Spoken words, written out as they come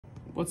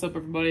What's up,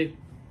 everybody?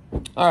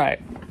 All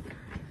right,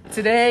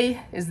 today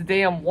is the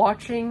day I'm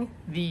watching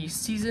the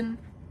season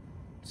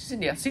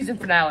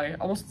finale,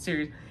 almost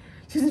series,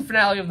 season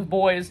finale of The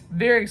Boys.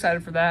 Very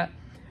excited for that.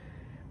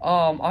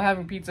 I'm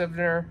having pizza for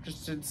dinner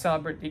just to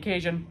celebrate the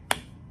occasion.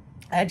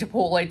 I had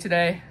Chipotle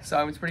today,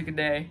 so it's a pretty good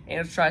day, and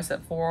it's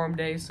tricep forearm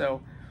day,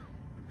 so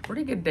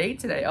pretty good day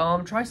today.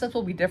 Triceps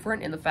will be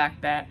different in the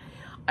fact that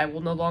I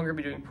will no longer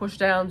be doing push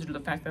downs due to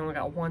the fact that I only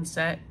got one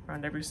set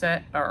around every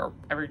set, or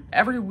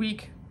every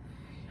week.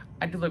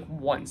 I do like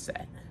one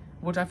set,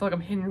 which I feel like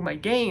I'm hindering my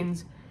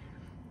gains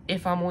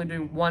if I'm only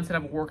doing one set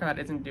of a workout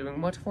that isn't doing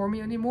much for me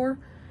anymore.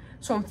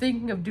 So I'm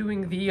thinking of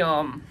doing the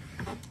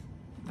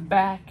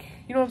back,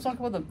 you know what I'm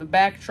talking about, the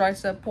back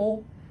tricep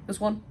pull,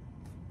 this one,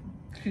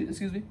 excuse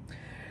me.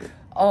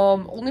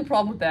 Only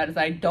problem with that is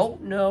I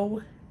don't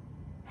know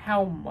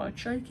how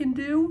much I can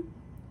do.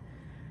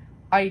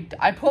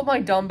 I put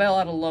my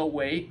dumbbell at a low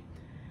weight,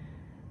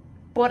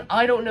 but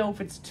I don't know if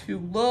it's too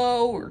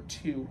low or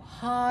too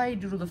high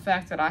due to the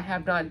fact that I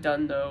have not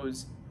done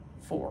those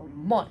for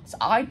months.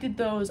 I did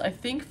those, I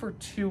think, for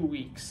 2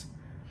 weeks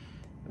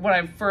when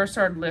I first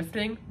started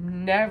lifting.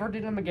 Never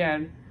did them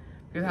again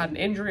because I had an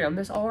injury on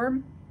this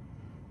arm,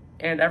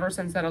 and ever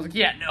since then I was like,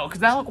 yeah, no,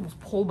 because that almost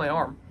pulled my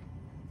arm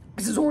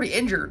because it's already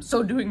injured.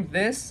 So doing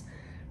this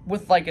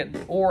with like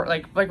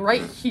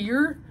right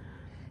here,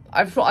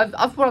 I've put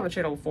on the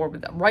channel before,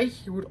 but right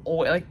here would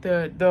always, like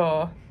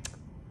the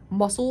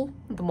muscle,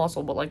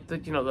 but like the,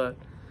 you know, the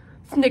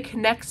thing that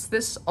connects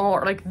this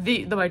arm, like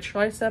my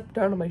tricep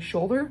down to my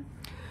shoulder.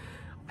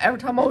 Every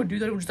time I would do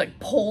that, it would just like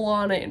pull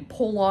on it, and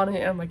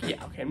I'm like,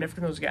 yeah, okay, I'm never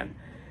doing those again.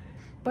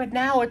 But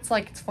now it's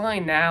like, it's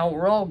fine now,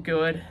 we're all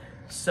good,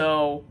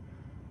 so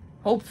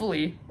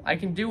hopefully I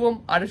can do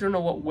them. I just don't know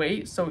what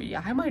weight, so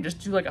yeah, I might just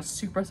do like a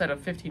superset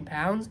of 15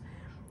 pounds.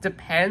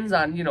 Depends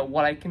on, you know,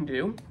 what I can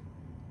do.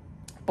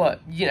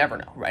 But you never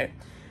know, right?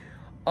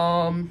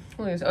 Oh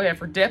yeah,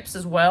 for dips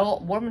as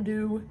well, what I'm gonna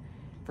do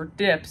for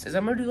dips is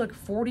I'm gonna do like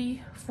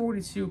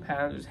 42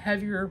 pounds,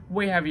 heavier,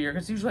 way heavier,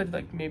 because usually I do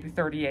like maybe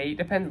 38,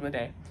 depends on the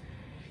day.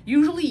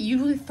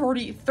 Usually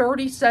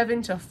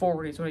 37 to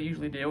 40 is what I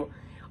usually do.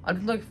 I'm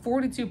doing like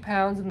 42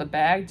 pounds in the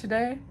bag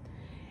today,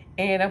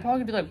 and I'm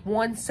probably gonna do like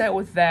one set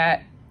with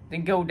that,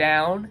 then go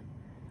down,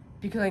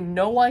 because I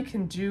know I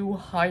can do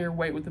higher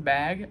weight with the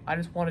bag. I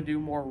just want to do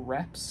more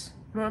reps.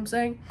 You know what I'm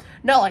saying?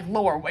 Not like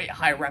lower weight,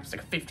 high reps,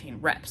 like 15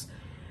 reps.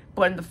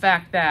 But in the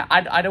fact that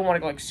I don't want to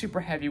go like super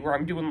heavy where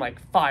I'm doing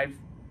like five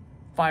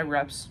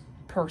reps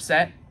per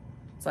set.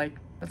 It's like,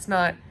 that's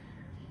not,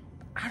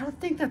 I don't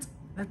think that's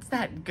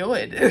that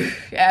good.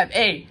 Yeah,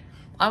 hey,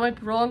 I might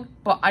be wrong,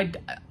 but I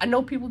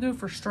know people do it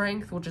for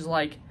strength, which is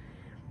like,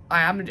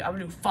 I'm gonna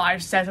do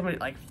 5 sets, I'm gonna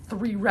do like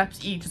 3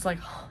 reps each. It's like,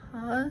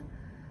 huh?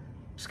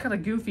 It's kind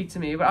of goofy to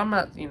me, but I'm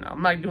not, you know,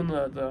 I'm not doing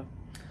the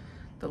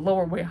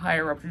lower weight,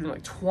 higher reps, doing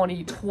like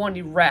 20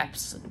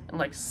 reps and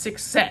like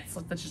 6 sets.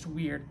 Like, that's just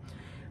weird.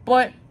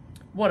 But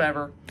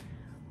whatever.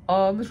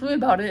 That's really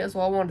about it. That's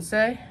all I wanted to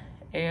say.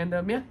 And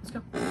yeah, let's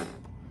go.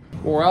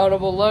 We're out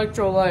of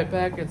electrolyte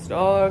packets,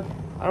 dog.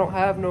 I don't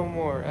have no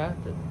more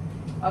after.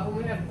 I've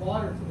only had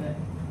water today.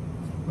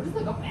 Which is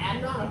like not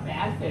a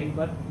bad thing,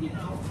 but you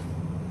know,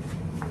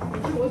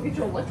 you should always get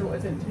your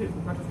electrolytes in too,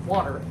 not just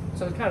water.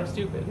 So it's kind of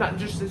stupid. It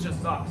just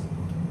sucks.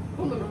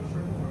 Oh, no,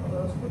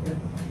 that's okay.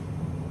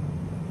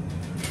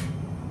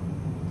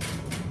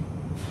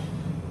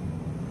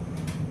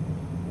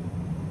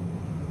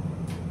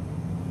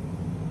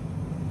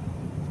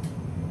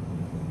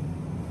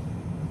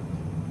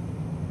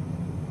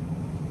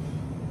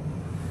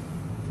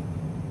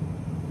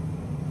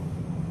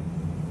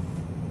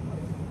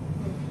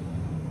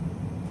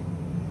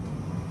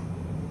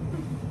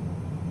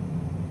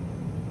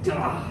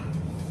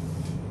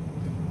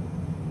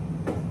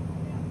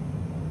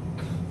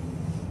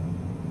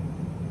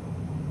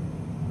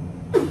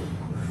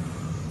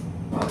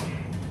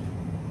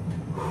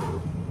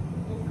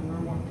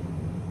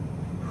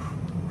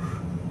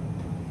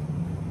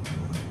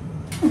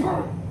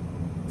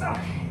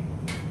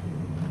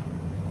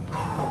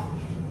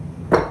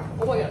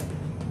 Oh my god,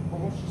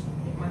 almost just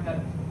hit my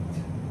head.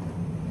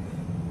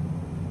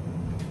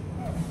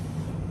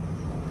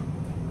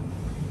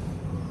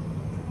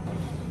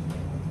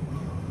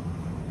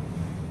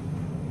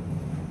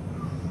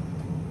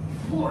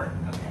 Lord,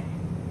 okay.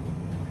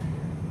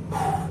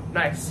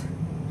 Nice.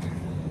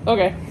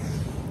 Okay.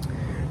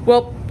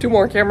 Well, 2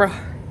 more camera.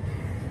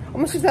 I'm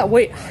gonna keep that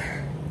weight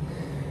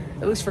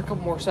at least for a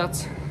couple more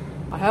sets.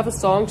 I have a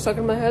song stuck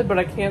in my head, but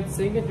I can't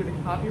sing it due to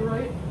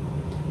copyright.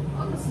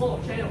 On a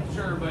small channel,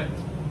 sure, but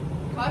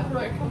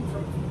copyright comes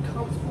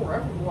for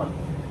everyone.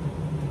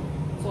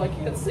 So I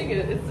can't sing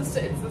it. It's the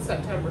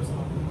September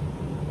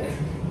song.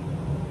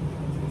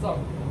 It's a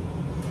song.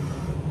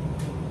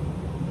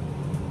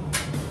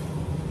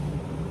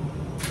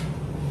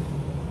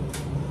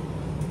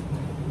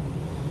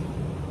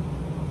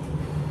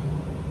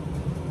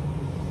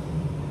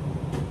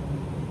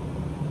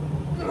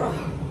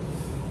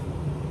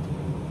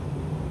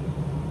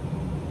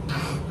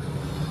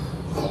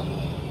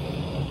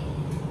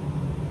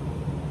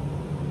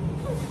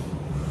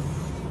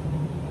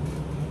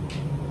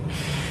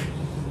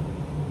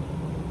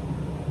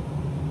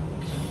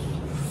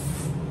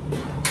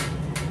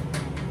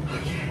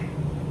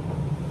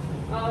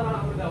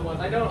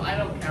 I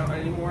don't count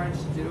anymore. I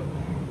just do.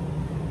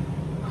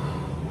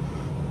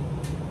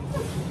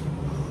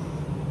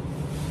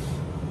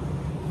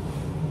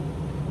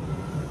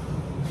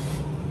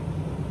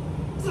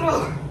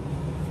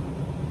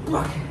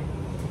 Okay.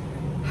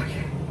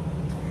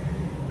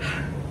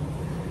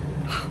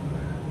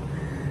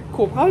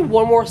 Cool. Probably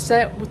one more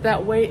set with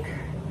that weight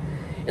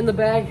in the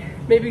bag.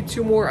 Maybe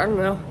two more. I don't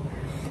know.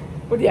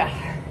 But yeah,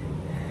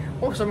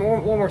 one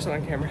more set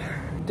on camera.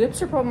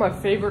 Dips are probably my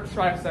favorite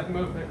tricep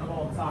movement of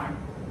all time.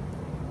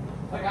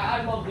 Like,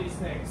 I love these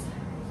things.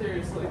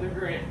 Seriously, they're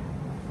great.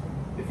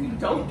 If you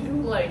don't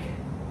do like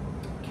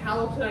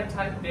calisthenic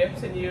type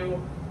dips and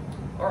you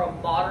are a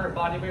moderate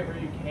body weight where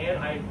you can,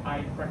 I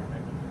recommend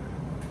it.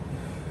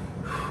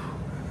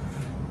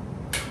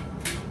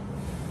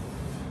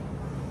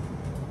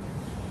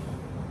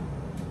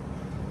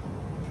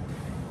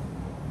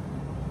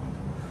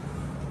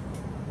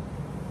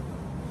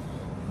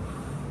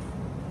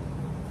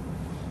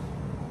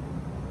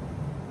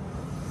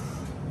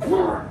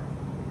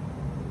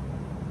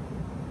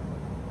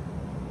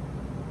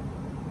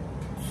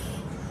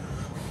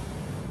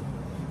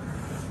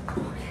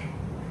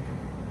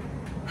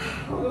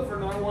 I'll go for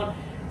another one.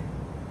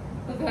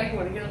 I think I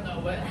want to get it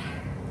that way.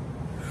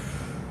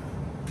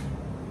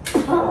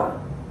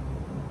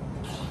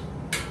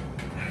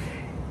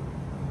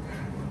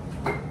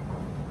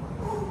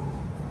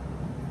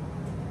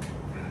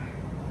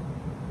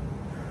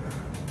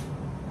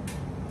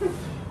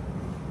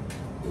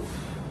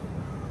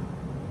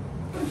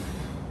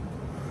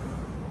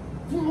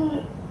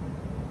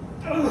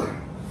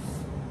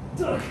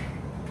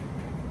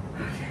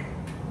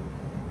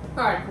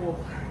 Alright, cool.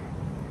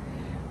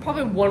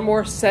 Probably one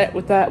more set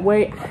with that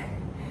weight.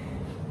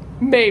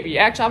 Maybe.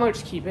 Actually, I might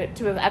just keep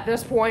it. At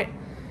this point,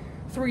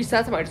 3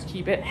 sets, I might just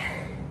keep it.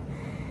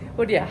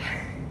 But yeah,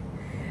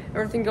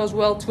 everything goes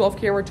well. 2 off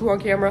camera, 2 on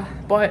camera.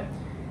 But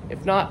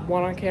if not,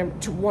 1 on camera,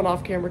 1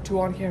 off camera, 2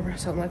 on camera,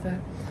 something like that.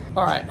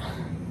 All right.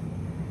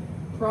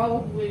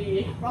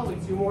 Probably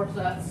 2 more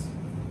sets.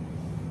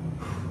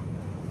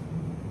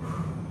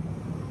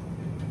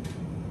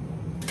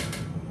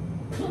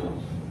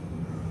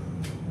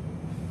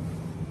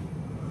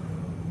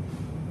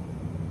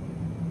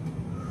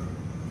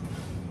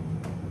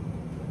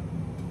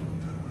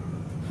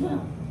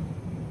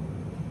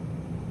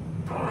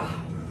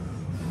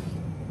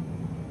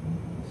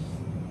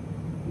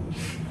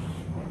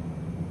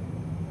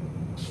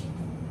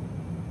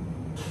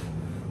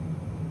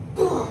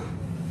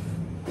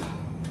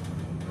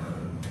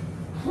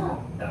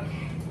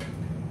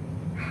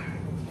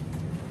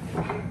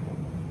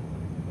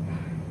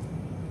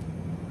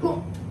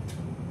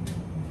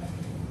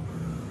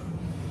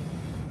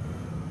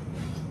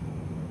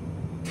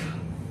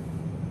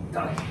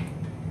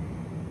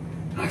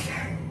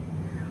 Okay.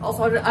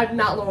 Also, I did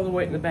not lower the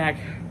weight in the bag.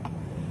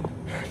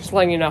 Just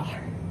letting you know.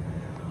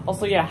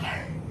 Also,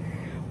 yeah,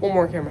 1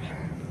 more camera.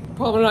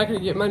 Probably not gonna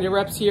get many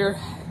reps here.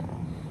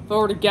 If I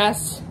were to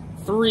guess,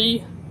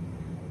 3,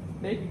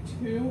 maybe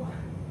 2.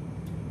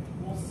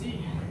 We'll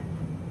see.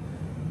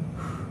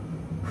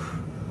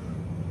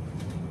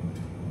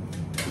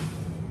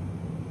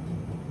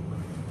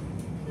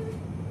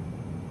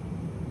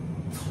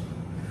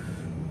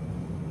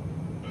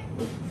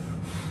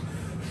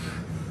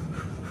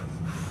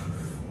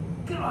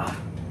 Okay.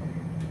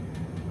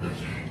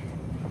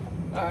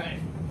 All right.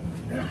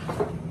 Okay.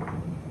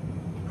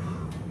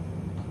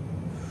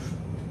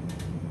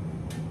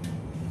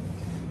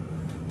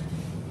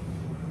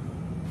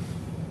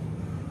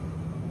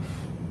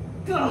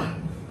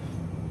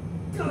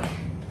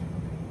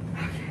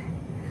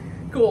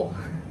 Cool.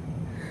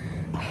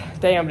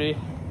 Damn, dude.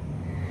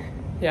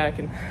 Yeah, I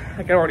can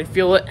already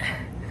feel it.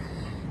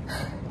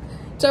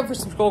 Time for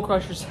some skull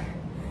crushers.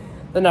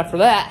 Then after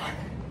that,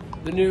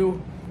 the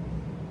new,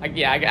 I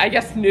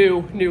guess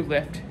new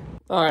lift.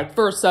 All right,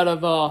 first set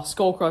of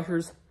skull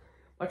crushers.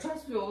 My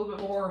triceps feel a little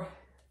bit more.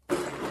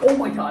 Oh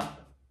my god!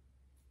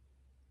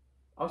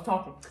 I was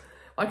talking.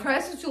 My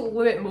triceps feel a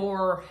little bit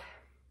more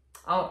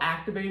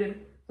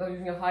activated. So I'm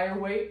using a higher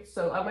weight,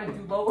 so I might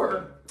do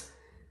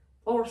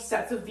lower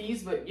sets of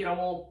these. But you know,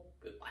 well,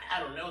 I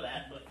don't know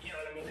that, but you know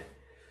what I mean.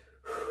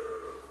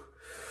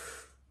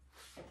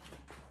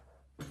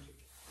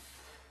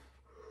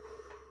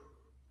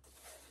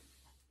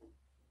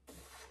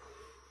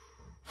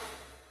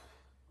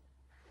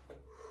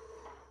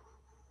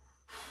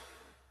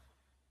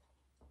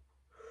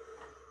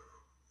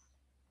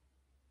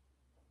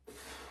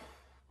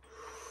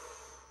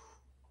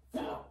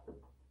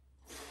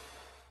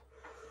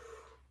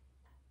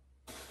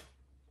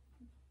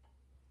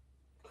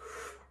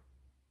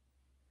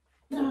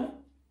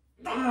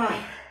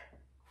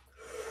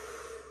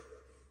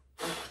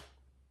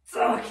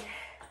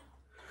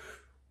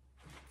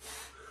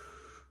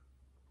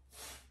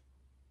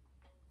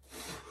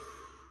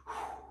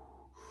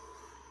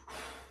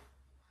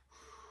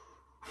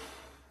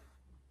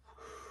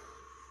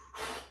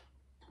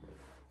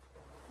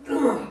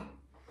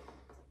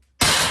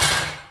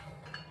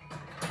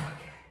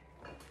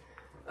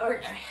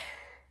 Okay.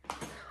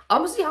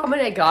 I'm gonna see how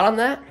many I got on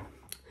that.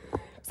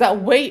 that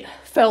weight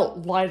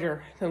felt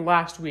lighter than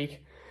last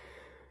week.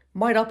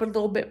 Might up it a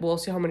little bit. We'll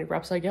see how many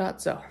reps I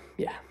got. So,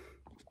 yeah.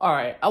 All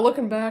right. I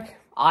looked back.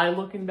 I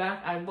got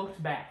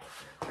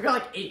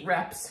like 8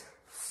 reps.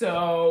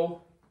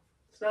 So,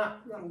 it's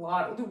not a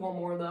lot. We'll do one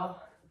more, though.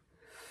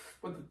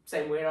 With the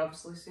same weight,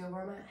 obviously. See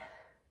where I'm at.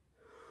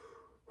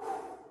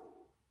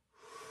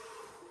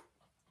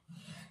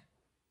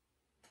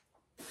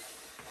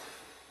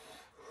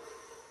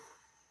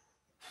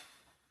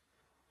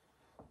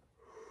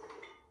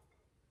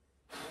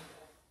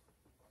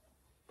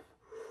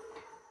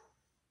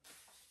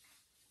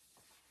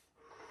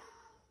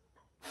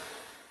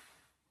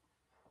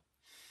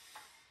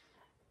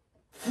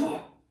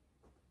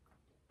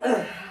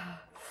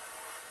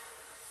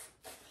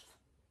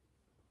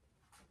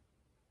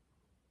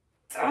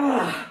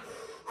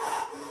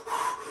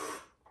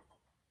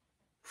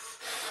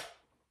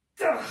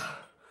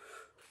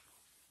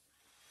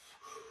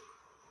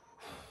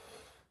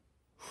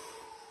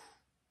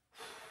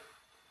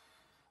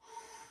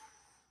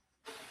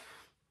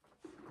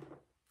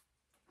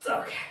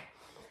 Okay.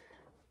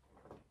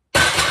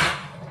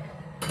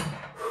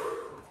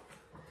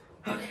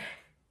 Okay.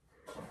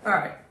 All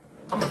right.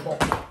 I'm gonna pull.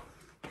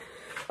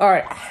 All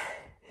right.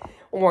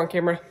 One more on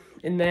camera,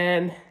 and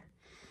then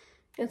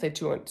I'd say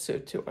two on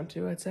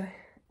two. I'd say.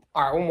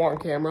 All right, one more on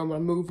camera. I'm gonna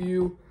move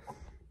you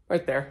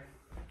right there.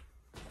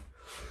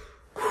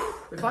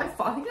 I think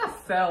I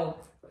fell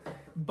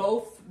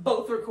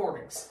both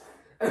recordings,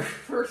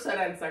 first set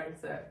and second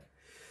set.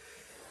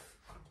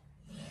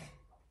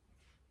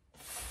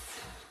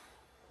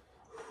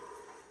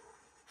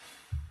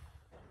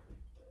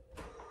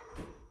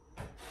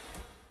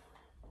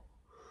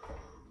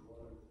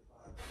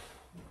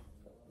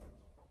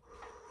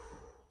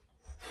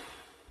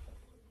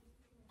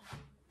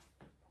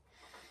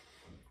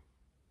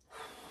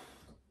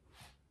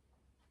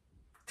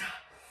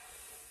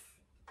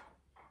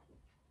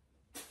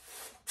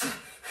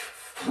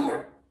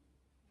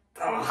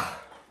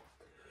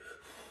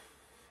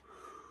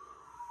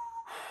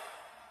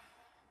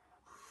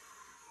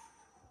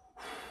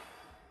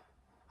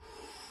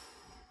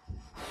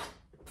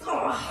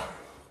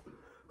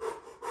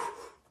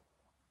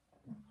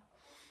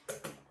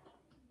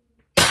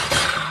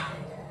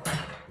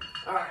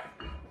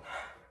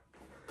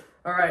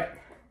 All right.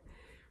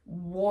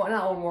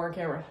 Not one more on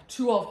camera.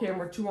 2 off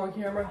camera, 2 on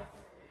camera.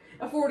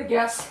 If we were to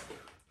guess,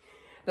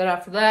 then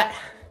after that,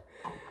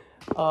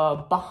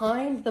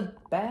 behind the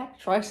back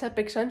tricep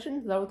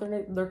extension, is that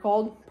what they're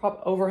called?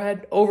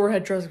 Overhead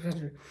tricep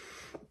extension.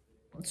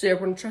 So yeah, we're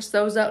gonna test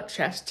those out,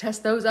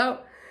 test those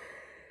out.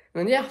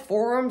 And yeah,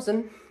 forearms,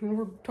 and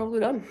we're totally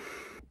done.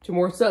 2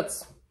 more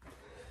sets.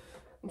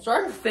 I'm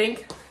starting to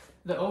think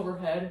the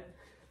overhead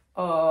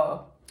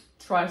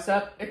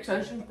tricep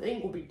extension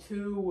thing will be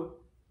too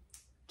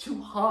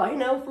high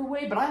now for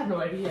weight, but I have no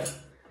idea.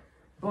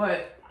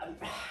 But I'm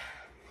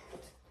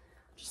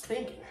just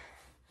thinking.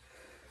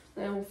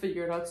 And we'll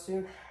figure it out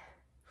soon.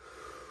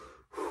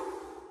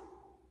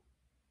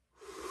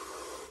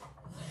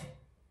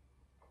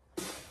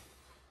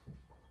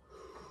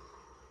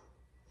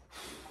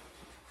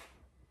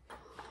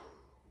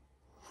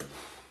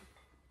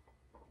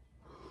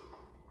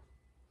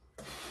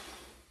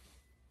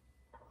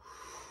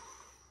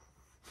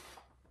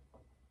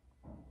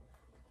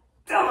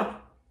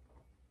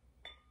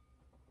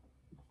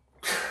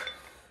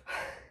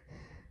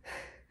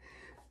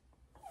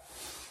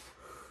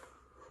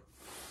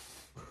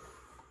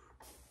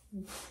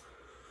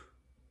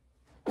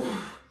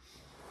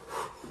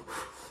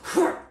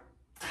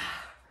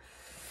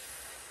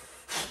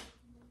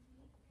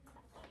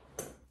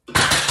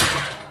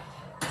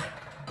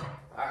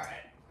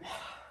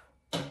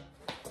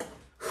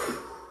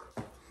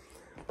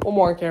 One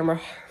more on camera.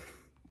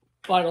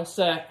 Final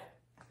set.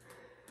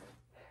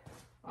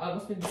 I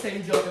must be the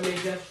same joke I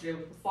made yesterday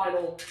with the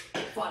final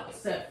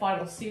set,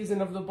 final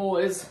season of The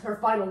Boys, or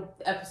final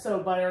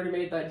episode, but I already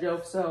made that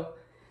joke, so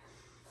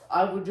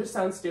I would just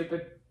sound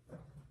stupid.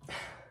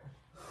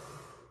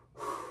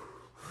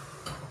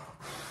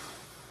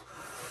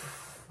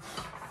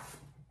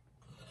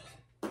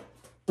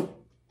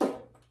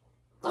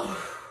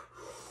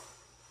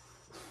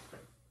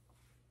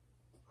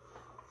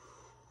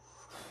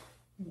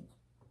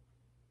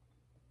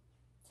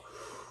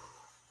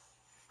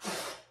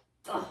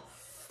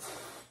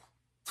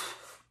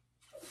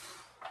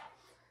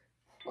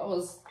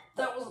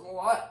 That was a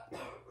lot.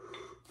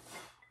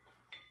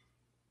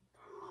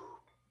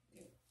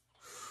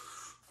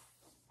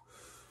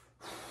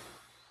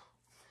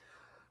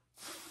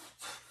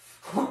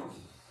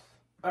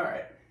 All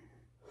right.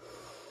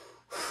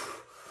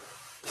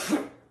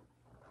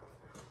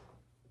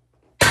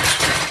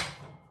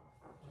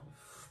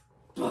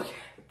 Okay.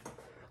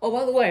 Oh,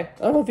 by the way,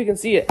 I don't know if you can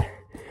see it.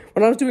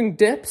 When I was doing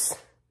dips,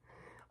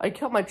 I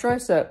cut my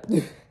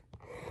tricep.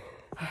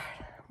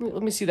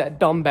 Let me see that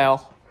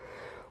dumbbell.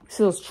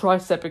 See those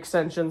tricep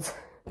extensions.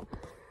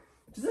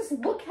 Does this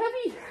look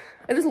heavy?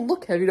 It doesn't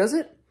look heavy, does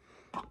it?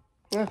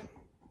 Yeah,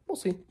 we'll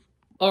see.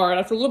 All right,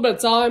 after a little bit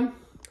of time,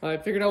 I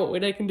figured out what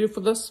weight I can do for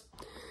this.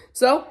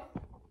 So,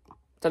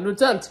 Time to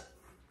attempt.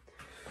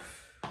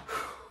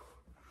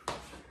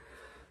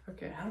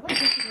 Okay, how do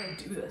I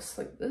do this?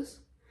 Like this?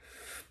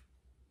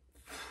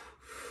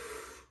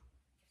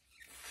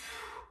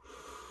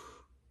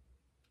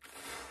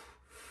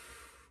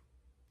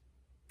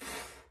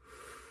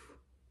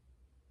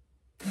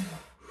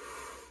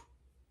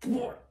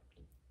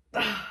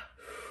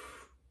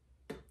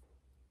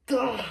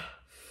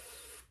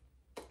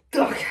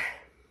 Okay.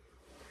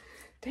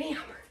 Damn.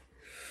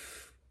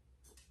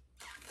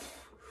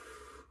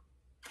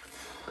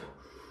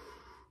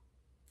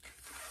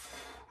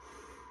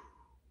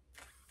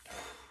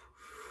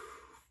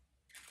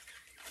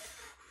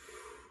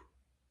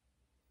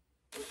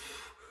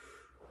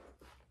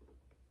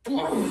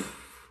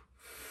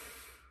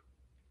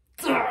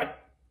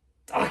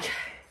 Okay.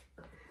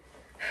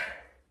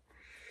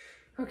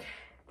 Okay.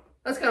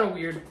 That's kind of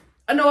weird.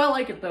 I know I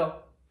like it though.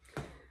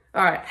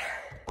 Alright.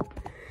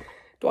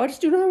 Do I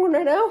just do another one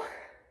right now?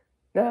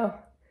 No.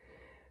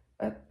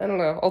 I don't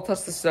know. I'll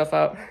test this stuff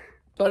out.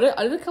 So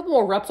I did a couple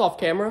more reps off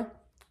camera.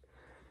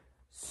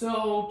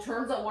 So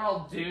turns out what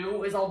I'll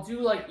do is I'll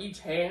do like each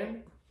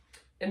hand.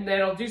 And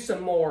then I'll do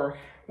some more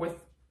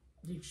with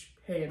each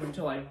hand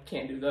until I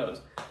can't do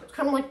those. It's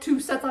kind of like 2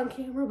 sets on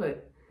camera,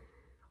 but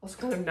also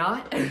kind of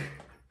not.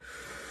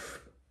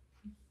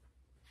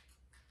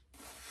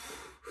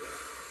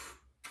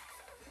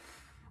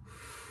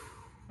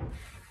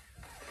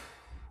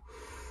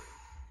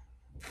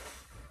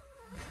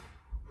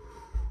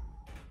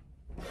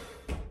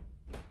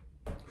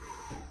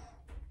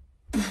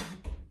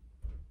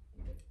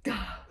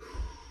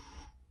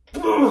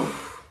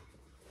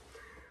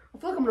 I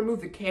feel like I'm gonna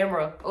move the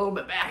camera a little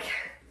bit back.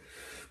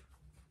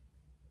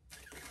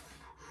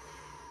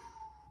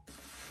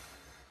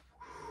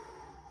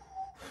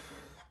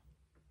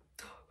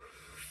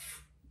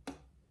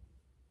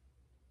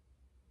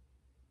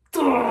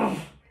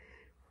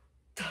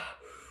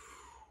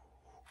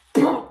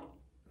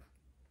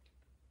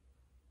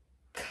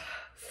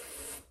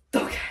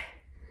 Okay.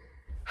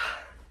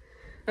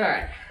 All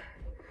right.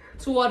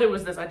 So what I did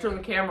was this. I turned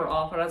the camera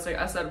off and I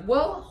said,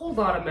 well, hold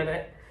on a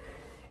minute.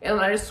 And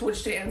then I just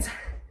switched hands.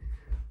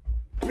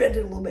 Read it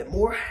a little bit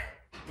more.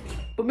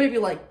 But maybe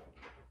like,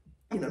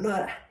 you know,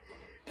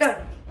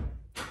 not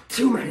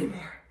too many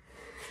more.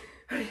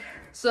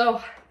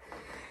 So,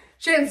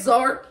 chances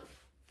are,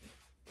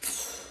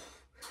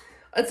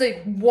 I'd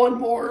say one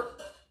more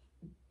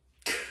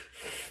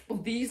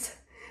of these.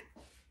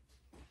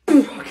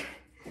 Okay.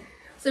 I'd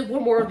say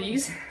one more of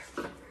these.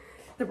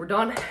 Then we're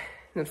done. And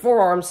then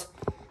forearms,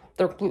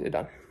 they're completely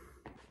done.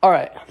 All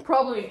right,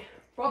 probably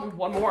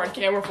one more on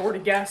camera for her to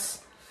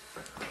guess.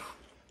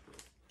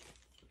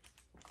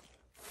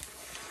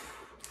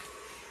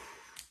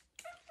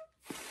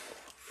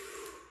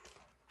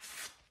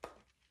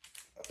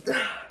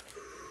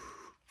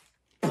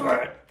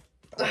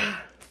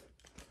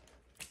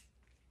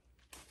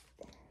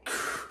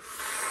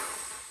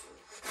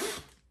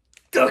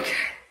 Okay.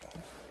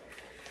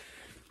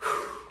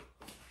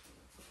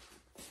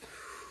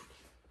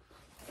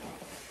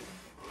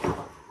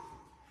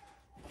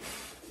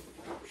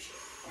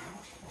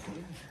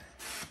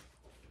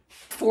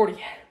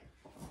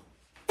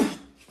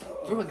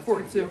 Or like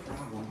 42.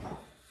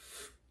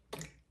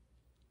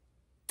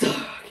 Can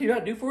you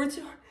not do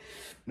 42?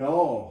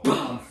 No.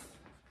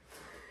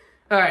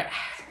 Alright.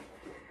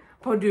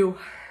 I'll do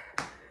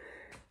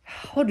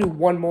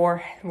one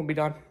more and we'll be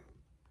done.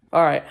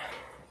 Alright.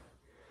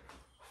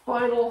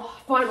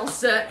 Final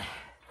set.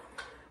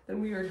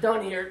 Then we are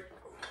done here.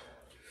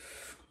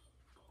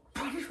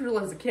 I just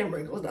realized the camera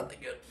angle is not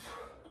that good.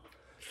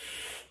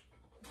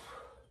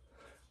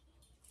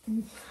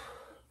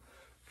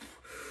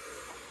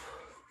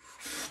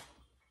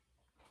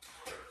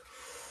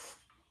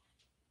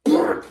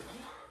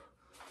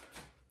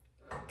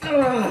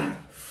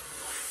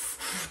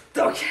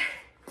 Okay.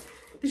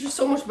 These are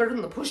so much better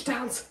than the push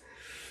downs.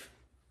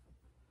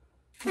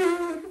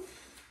 Okay.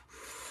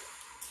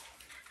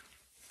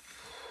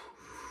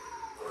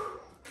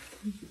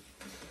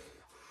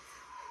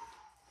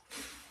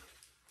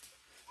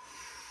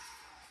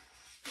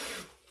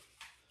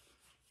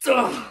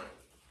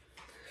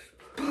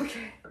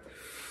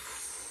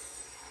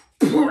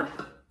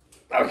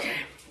 Okay.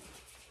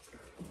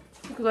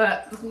 Look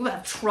at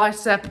that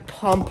tricep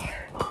pump.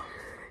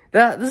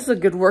 This is a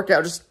good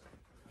workout. Just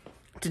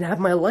didn't have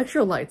my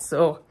electrolytes,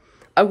 so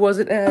I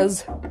wasn't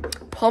as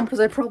pumped as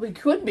I probably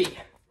could be.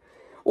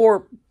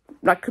 Or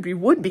not could be,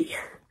 would be.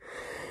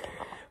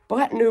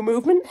 But new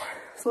movement.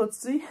 So let's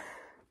see.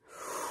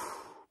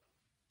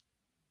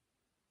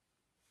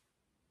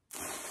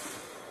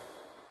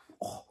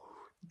 Oh,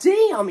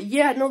 damn,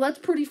 yeah, no, that's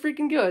pretty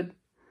freaking good.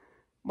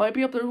 Might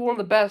be up there with one of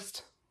the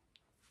best.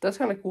 That's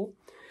kind of cool.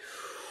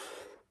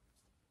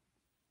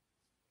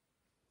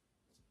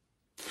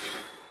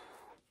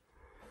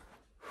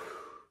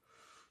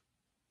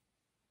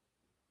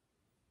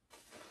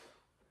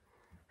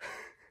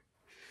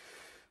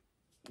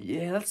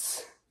 Yeah,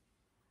 that's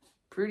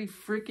pretty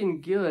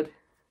freaking good.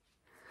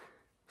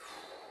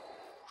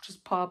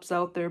 Just pops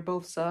out there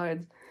both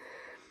sides.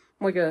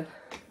 Like a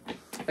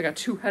like a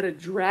two-headed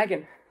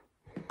dragon.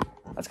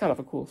 That's kind of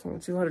a cool thing.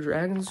 Two-headed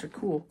dragons are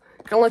cool.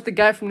 Kind of like the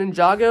guy from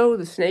Ninjago,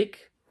 the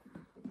snake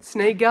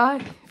guy,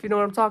 if you know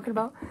what I'm talking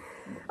about.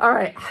 All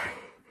right,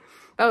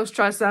 that was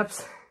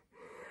triceps.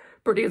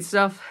 Pretty good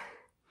stuff.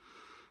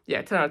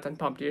 Yeah, 10 out of 10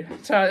 pump,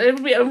 dude. So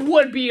it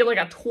would be like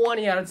a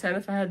 20 out of 10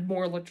 if I had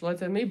more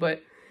electrolytes in me,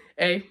 but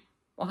hey,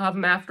 I'll have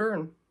them after,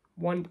 and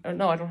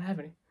no, I don't have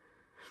any.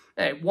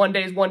 Hey, one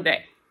day is one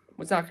day.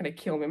 It's not gonna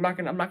kill me. I'm not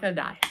gonna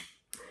die.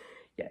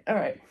 Yeah, all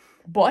right.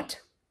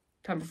 But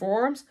time for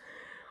forearms.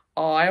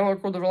 I only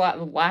recorded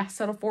the last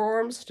set of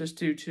forearms just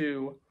due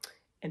to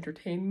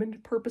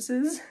entertainment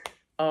purposes,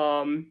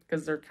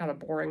 because they're kind of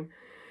boring.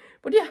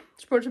 But yeah,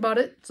 that's pretty much about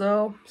it.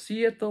 So see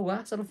you at the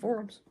last set of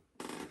forearms.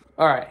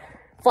 All right,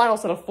 final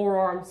set of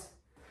forearms.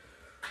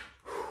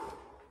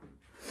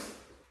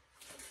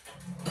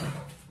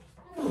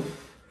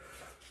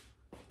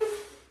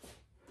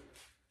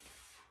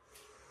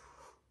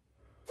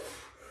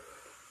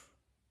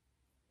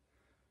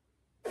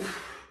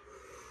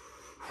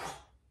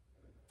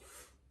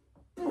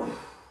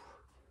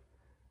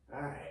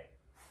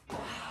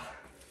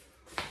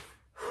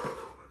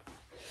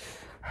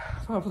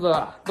 Time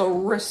for the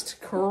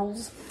wrist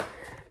curls.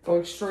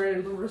 Going straight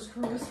into the wrist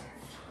curls.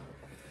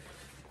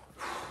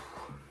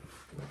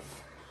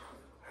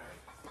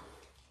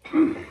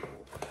 I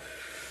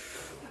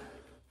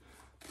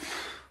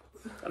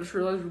just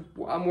realized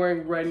I'm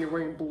wearing red and you're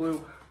wearing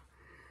blue.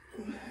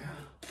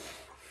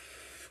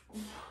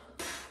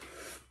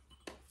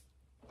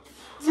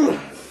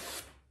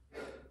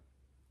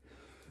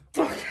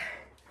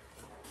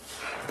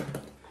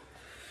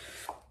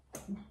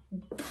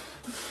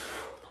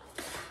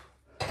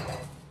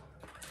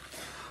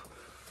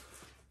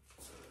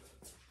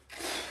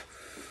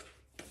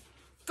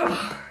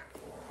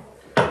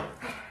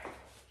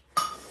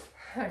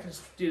 I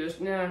just do this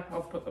now.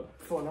 I'll put the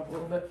phone up a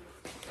little bit.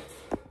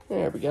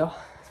 There we go.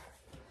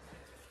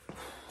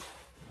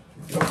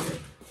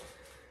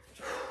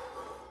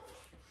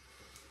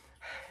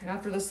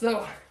 After this, though,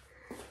 a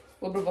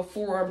little bit of a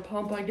forearm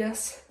pump, I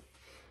guess.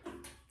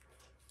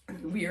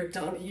 And we are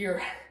done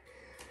here.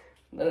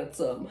 Then it's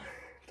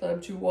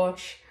time to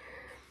watch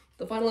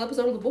the final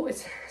episode of The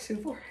Boys,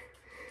 season 4.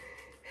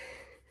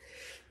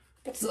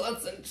 So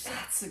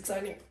that's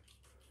exciting.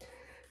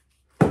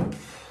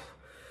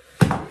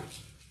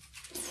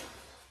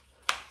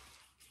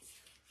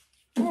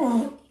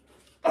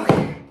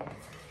 Okay.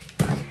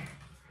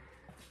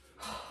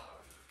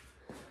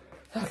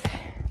 Okay.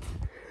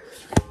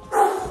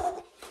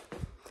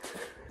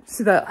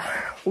 See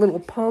that little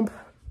pump?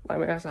 I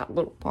mean, that's not a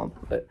little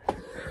pump, but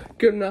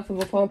good enough of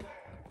a pump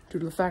due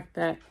to the fact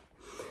that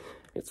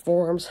it's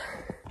forearms.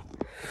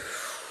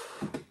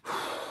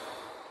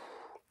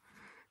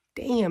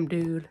 Damn,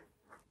 dude.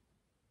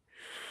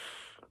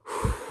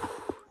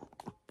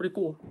 Pretty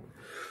cool.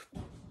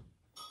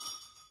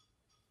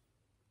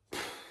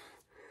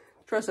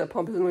 Tricep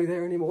pump isn't really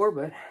there anymore,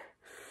 but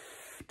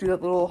do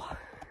that little.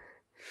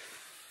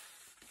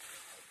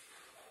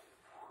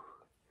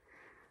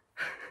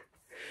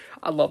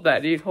 I love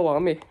that, dude. Hold on,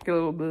 let me get a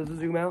little bit of a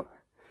zoom out.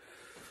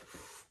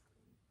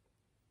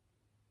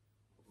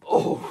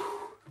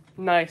 Oh,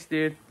 nice,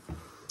 dude.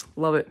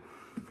 Love it.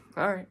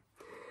 All right.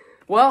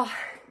 Well,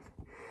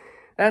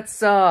 that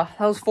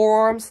was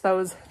forearms. That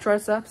was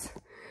triceps.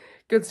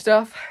 Good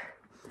stuff.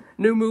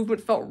 New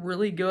movement, felt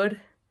really good.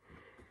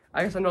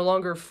 I guess I'm no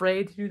longer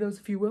afraid to do those,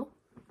 if you will.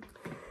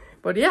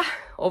 But yeah,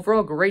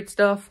 overall, great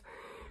stuff.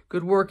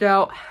 Good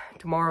workout.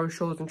 Tomorrow,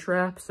 shoulders and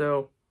traps,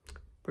 so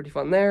pretty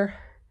fun there.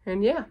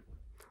 And yeah,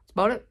 that's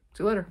about it.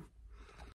 See you later.